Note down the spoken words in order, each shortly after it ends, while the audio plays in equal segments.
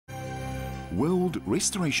World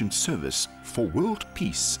Restoration Service for World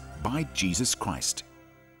Peace by Jesus Christ.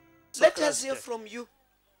 Let us hear from you.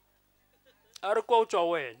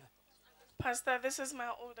 Pastor, this is my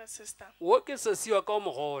older sister,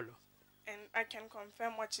 and I can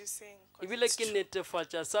confirm what she's saying. 'Cause it's true.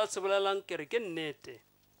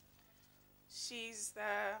 She's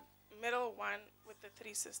the middle one with the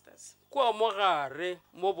three sisters. I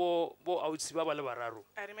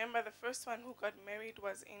remember the first one who got married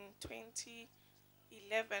was in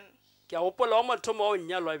 2011. If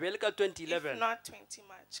not 20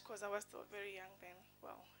 much, because I was still very young then.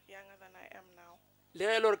 Well, younger than I am now.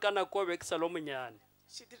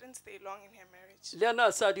 She didn't stay long in her marriage.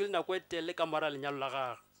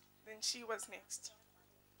 Then she was next.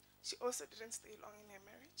 She also didn't stay long in her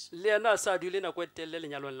marriage.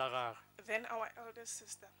 Then our eldest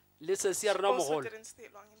sister. She also didn't stay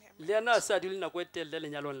long in her marriage.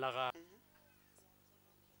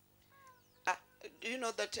 Do you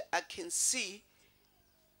know that I can see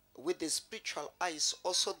with the spiritual eyes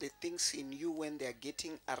also the things in you when they are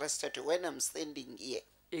getting arrested when I'm standing here?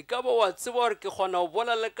 I can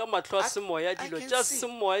see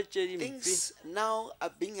things now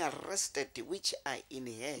are being arrested which are in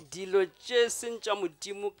here. Arrested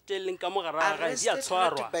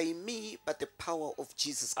not by me but the power of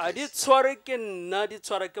Jesus Christ.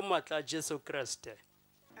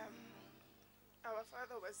 Our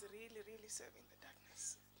father was really, really serving the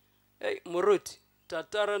darkness. Hey, Muruti,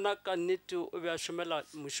 tatarana kanitu ubiashumela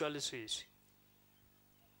mushwali swishi.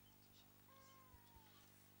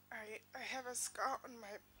 I have a scar on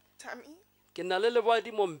my tummy. Kinalele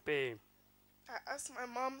wadi mompe. I asked my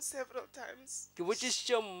mom several times.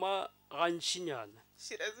 Kiwuchisha ma ganshinyana.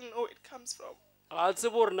 She doesn't know where it comes from.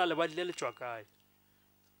 Atsiborna le wadi lele chwakai.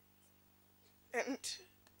 And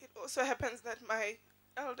it also happens that my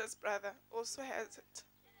eldest brother also has it.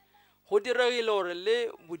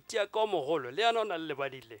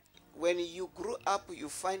 When you grew up, you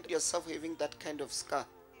find yourself having that kind of scar.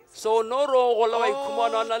 So no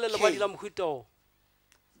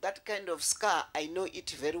That kind of scar, I know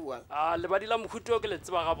it very well.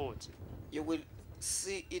 You will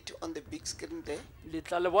see it on the big screen there.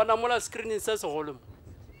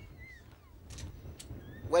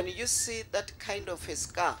 When you see that kind of a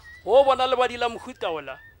scar,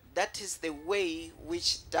 that is the way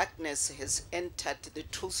which darkness has entered, the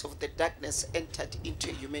tools of the darkness entered into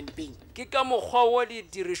a human being.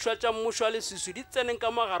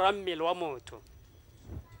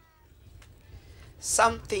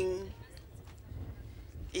 Something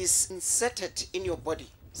is inserted in your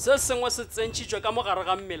body. Send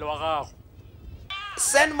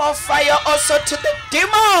more fire also to the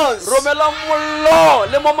demons.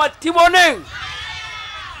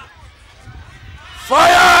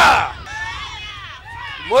 Fire!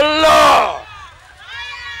 Mullah!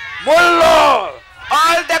 Mullah!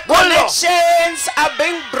 All the connections are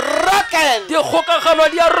being broken. The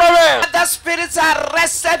spirits are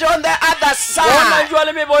arrested on the other side.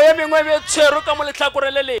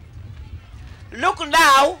 Look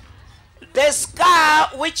now, the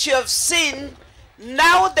scar which you have seen,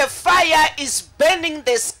 now the fire is burning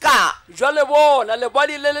the scar. I've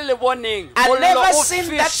never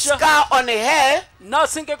seen that scar on her, but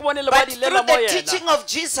through the teaching of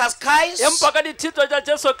Jesus Christ,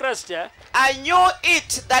 I knew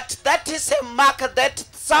it that is a mark that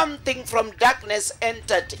something from darkness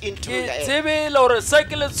entered into her.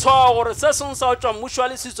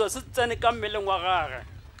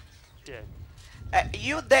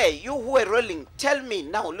 You there, you who are rolling, tell me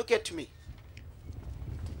now, look at me.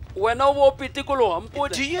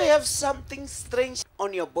 Do you have something strange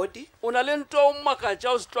on your body? Like a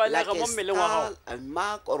scar, a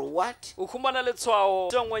mark, or what?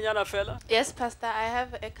 Yes, Pastor, I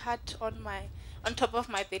have a cut on top of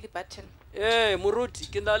my belly button.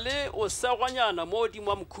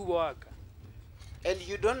 And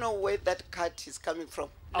you don't know where that cut is coming from?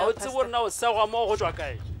 No,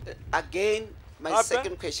 Again, my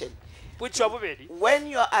second question. When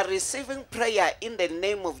you are receiving prayer in the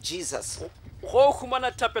name of Jesus,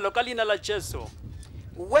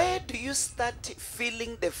 where do you start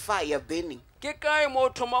feeling the fire burning?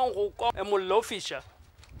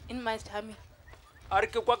 In my tummy.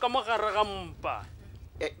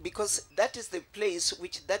 Because that is the place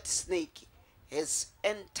which that snake has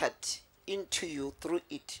entered into you through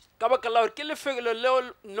it.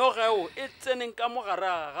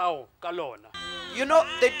 You know,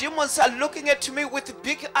 the demons are looking at me with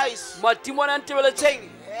big eyes, saying,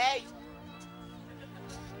 hey,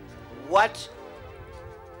 what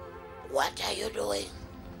are you doing?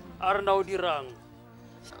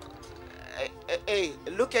 Hey,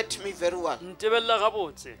 look at me very well. ntebella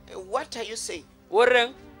gabotse What are you saying? o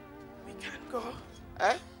reng We can't go.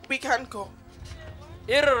 Eh? We can't go.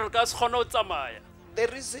 e re re ka se kgone ho tsamaya The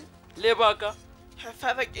reason? lebaka Her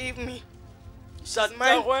father gave me. She's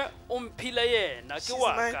mine. tatagwe o mphile yena ke She's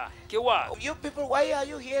waka ke waka You people, why are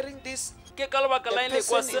you hearing this? ke ka lebaka The la ene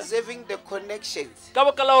kwa person is se having the connections. ka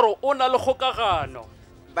baka la gore o na le kgokagano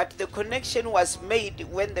But the connection was made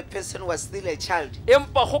when the person was still a child.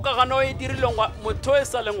 empa kgokagano e dirile motho e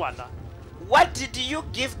sa le ngwana What did you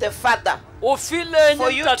give the father o fileng for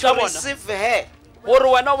you tata to bona receive her? gore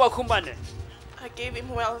wena o ba khumane I gave him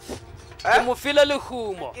wealth. ke mo file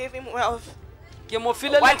lehumo Gave him wealth. ke mo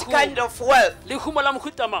file What kind lehumo of wealth? lehumo la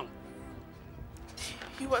mohuta mang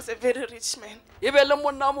He was a very rich man. e be le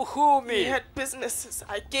monna He mohumi had businesses.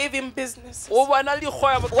 I gave him businesses. o bana le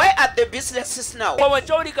dikgwebo Where are the businesses now? kgwebo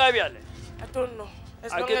tšeo di ka bjale I don't know.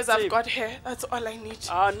 As I long can as I've see. got her, that's all I need.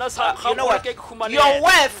 nna sa You know what? ke khumane Your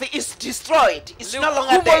wealth is destroyed. It's no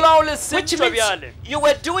longer lehumo lao le there. Which sentšwe means bjale you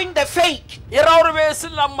were doing the fake. e ra gore be se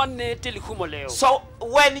la mannete lehumo leo So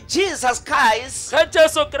when Jesus Christ ge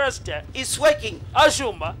jesu kreste is working, a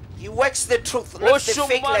šoma he works the truth, o not the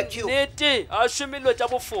fake šoma like you. nnete a šome dilo tša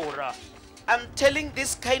bofora I'm telling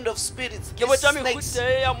this kind of spirits, ke these botša snakes, mehuta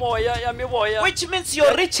e ya moya ya meboya which means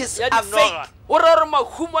your riches ya are dinoga fake. o ra gore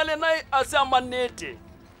mahumo a lena a se a mannete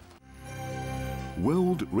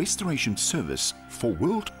World Restoration Service for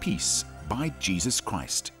World Peace by Jesus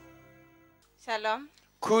Christ. Shalom.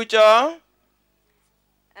 Kujo,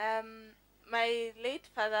 My late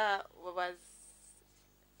father was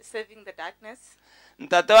serving the darkness.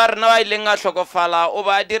 ntate wa rena wa ileng a hlokofala o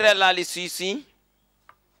ba direla leswiswi.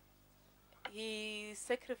 He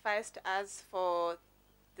sacrificed us for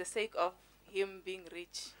the sake of him being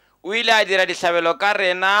rich. O ile a dira dihlabelo ka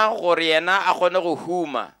rena gore yena a kgone go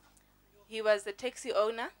huma. He was a taxi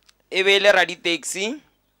owner. E be le raditaxi.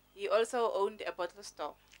 He also owned a bottle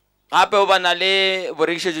store. Gape o bana le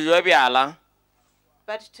borekišetšo jwa bjala.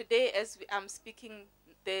 But today, as I'm speaking,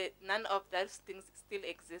 none of those things still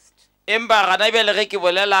exist. Empa gana bjale ge ke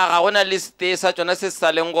bolela ga gona le stay sa tšona se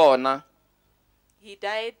sa leng gona. He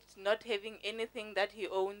died not having anything that he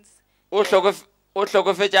owns. O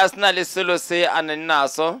hlokofetše a sena le selo se a neng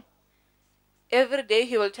naso. Every day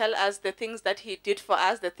he will tell us the things that he did for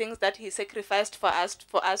us, the things that he sacrificed for us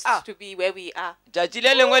to be where we are. Tšatši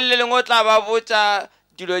le lengwe le lengwe o tla ba botša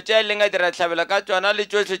dilo tše leng a dira tlhabela ka tšona le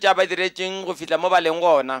tšohle tša ba diretšeng go fihla mo ba leng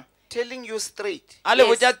gona. Telling you straight. A le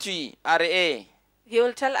botša thui a re ee. He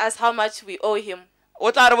will tell us how much we owe him. O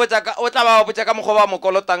tla ba botša ka mokgwa ba mo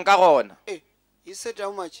kolotang ka gona. He said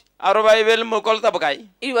how much? A re ba e be le mo kolota bokae?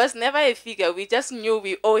 It was never a figure, we just knew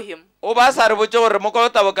we owe him. O ba sa re botše gore mo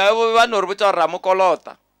kolota bokae bo ba no re botša gore ra mo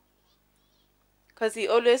kolota. Because he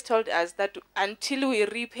always told us that until we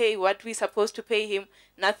repay what we're supposed to pay him,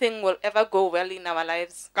 nothing will ever go well in our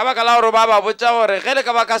lives. Ka baka la gore ba ba botša gore ge le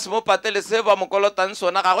ka ba ka se mo patele se ba mo kolotang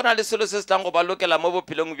sona ga gona le selo se se tlang go ba lokela mo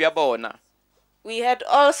bophelong bja bona. We had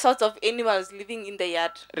all sorts of animals living in the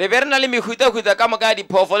yard. Re be re na le mehutahuta ka moka ya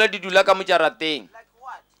diphoofolo di dula ka mo jarateng.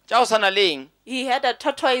 Tša go sana leng. He had a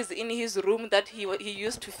tortoise in his room that he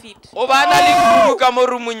used to feed. O ba na le khudu ka mo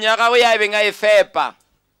rumong ya gagwe ya beng a e fepa.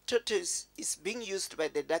 Tortoise is being used by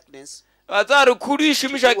the darkness. Wa tsa re khudu e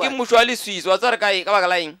šomišwa ke mmušo wa leswiswi wa tsa re kae ka baka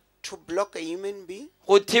la eng? To block a human being.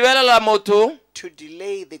 Go thibelela motho. To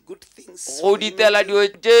delay the good things. Go ditela dio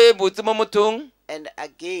tše botse mo mothong. And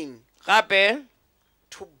again. Gape.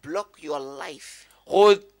 To block your life.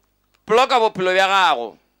 Go blocka bophelo bja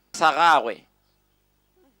gago sa gagwe.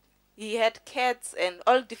 He had cats and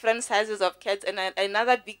all different sizes of cats and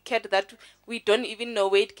another big cat that we don't even know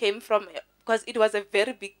where it came from because it was a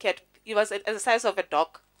very big cat. It was the size of a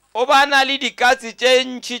dog. O ba na le dikatse tše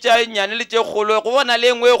ntši tša nnyane le tše kgolo go bona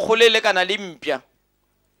le nngwe e kgolo le kana le mpša.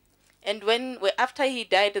 And after he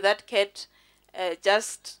died, that cat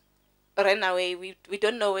just ran away. We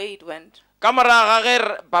don't know where it went. Ka moraga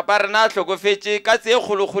ge papa rena a hlokofetše katse e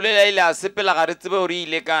kgolokgolo le ile a sepela ga re tsebe gore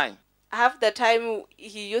ile kae. Half the time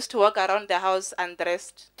he used to walk around the house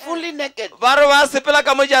undressed. Fully naked. Ba re ba sepela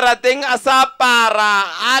ka mo jarateng a sa apara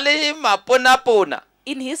a le maponapona.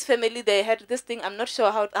 In his family they had this thing, I'm not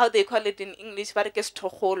sure how they call it in English, but it's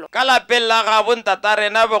tokholo. Ka lapeng la ga bontata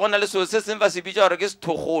rena be go na le selo se seng ba se bitša gore ke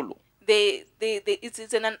sethogolo.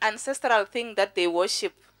 It's an ancestral thing that they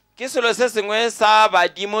worship. Ke selo se sengwe sa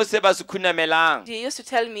badimo se ba se khunamelang. He used to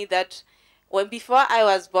tell me that before I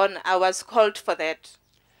was born, I was called for that.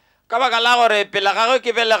 Ka baka la gore pela gagwe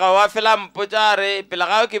ke belega wa fela mpotša re pela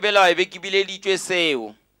gagwe ke belega e be ke bileditšwe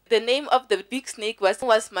seo. The name of the big snake was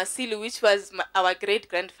Masilu, which was our great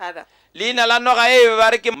grandfather. Leina la noga e ba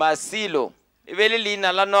re ke Masilo e be le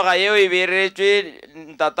leina la noga yeo e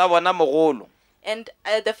beretšwe ntata bona mogolo. And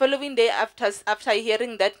the following day, after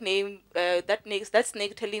hearing that name, that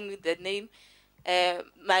snake telling me the name,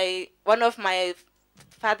 one of my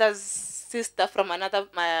father's sister from another,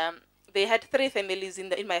 they had 3 families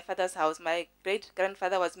in my father's house. My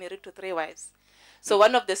great-grandfather was married to 3 wives. So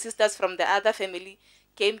one of the sisters from the other family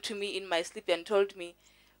came to me in my sleep and told me,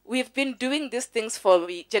 we've been doing these things for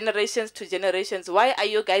generations to generations. Why are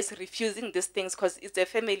you guys refusing these things? Because it's a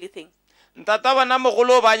family thing. Ntata bona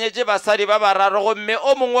mogolo ba nyetse basadi ba bararo gomme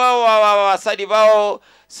o mongwe wa basadi bao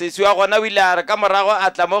sesi wa gona o ile a re ka morago a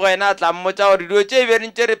tla mo go ena a tla mmotsa gore dilo tše e be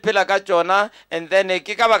ntše re phela ka tšona, and then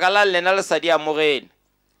ke ka baka la lena lesadi amogele.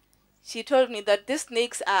 She told me that these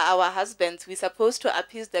snakes are our husbands. We're supposed to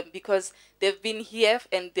appease them because they've been here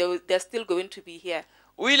and they're still going to be here.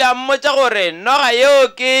 O ile a mmotsa gore noga yeo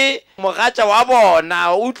ke mogatša wa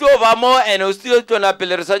bona o tlo ba mo and o seo tšona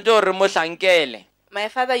pele re swantse gore mo hlankele. My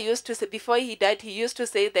father used to say, before he died, he used to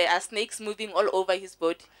say there are snakes moving all over his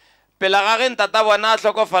body. Pela ga ge ntata bona a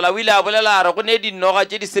hlokofala o ile a bolela a re go ne dinoga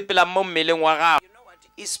tše di sepelang mo mmeleng wa gago. You know what?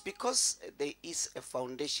 It's because there is a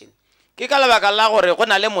foundation. Ke ka lebaka la gore go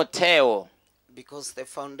na le motheo. Because the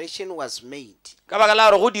foundation was made Ka baka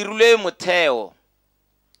la gore go dirilwe motheo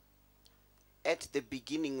at the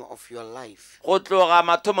beginning of your life. go tloga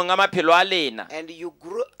mathomong a maphelo a lena, And you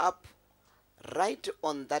grew up right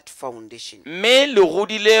on that foundation. mme le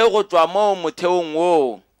godile go tšwa mo motheong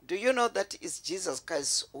woo. Do you know that it's Jesus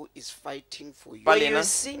Christ who is fighting for you? Balena. You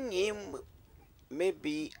seeing him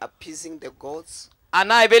maybe appeasing the gods? A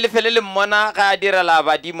na e be lefele le mmona ga a direla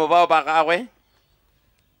badimo bao ba gagwe?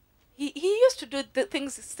 He used to do the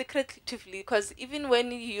things secretively, because even when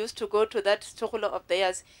he used to go to that circle of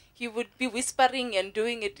theirs, he would be whispering and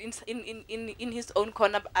doing it in his own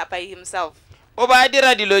corner by himself. O ba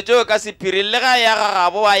dira dilo tšeo ka sephiri le ga ya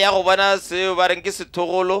gagabo a ya go bona seo ba reng ke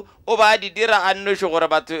sethogolo, o ba di dira a nnoše gore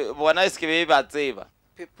batho bona e se ke be ba tseba.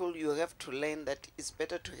 People, you have to learn that it's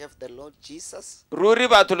better to have the Lord Jesus. Ruri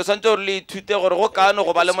batho le swantse gore le ithute gore go kaone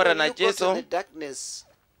go ba le Because when morena you go to Jesu. the darkness,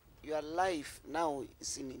 your life now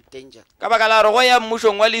is in danger. Ka baka la gore go ya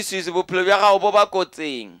mmušong wa leswiswi bophelo bja gago bo ba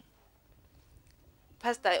kotsing.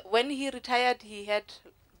 Pastor, when he retired,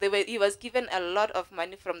 he was given a lot of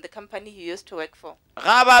money from the company he used to work for.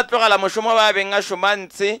 Ga ba tlogela mošomo ba beng a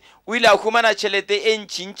šomantshe, o ile a humana tšhelete e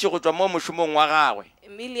ntšintši go tšwa mo mošomong wa gagwe.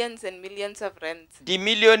 Millions and millions of rands.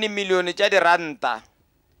 Dimilione tša diranta.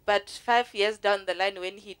 But 5 years down the line,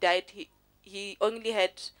 when he died, he only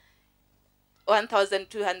had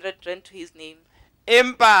 1,200 rand to his name.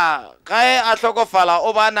 Empa ga a hlokofala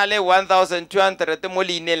o ba na le 1,200 mo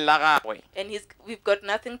leineng la gagwe. And we've got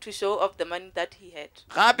nothing to show of the money that he had.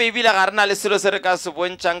 Gape ebile ga re na le selo se re ka se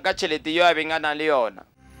bontšhang ka tšhelete yo a beng a na le yona.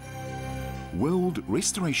 World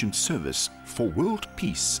Restoration Service for World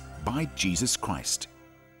Peace by Jesus Christ.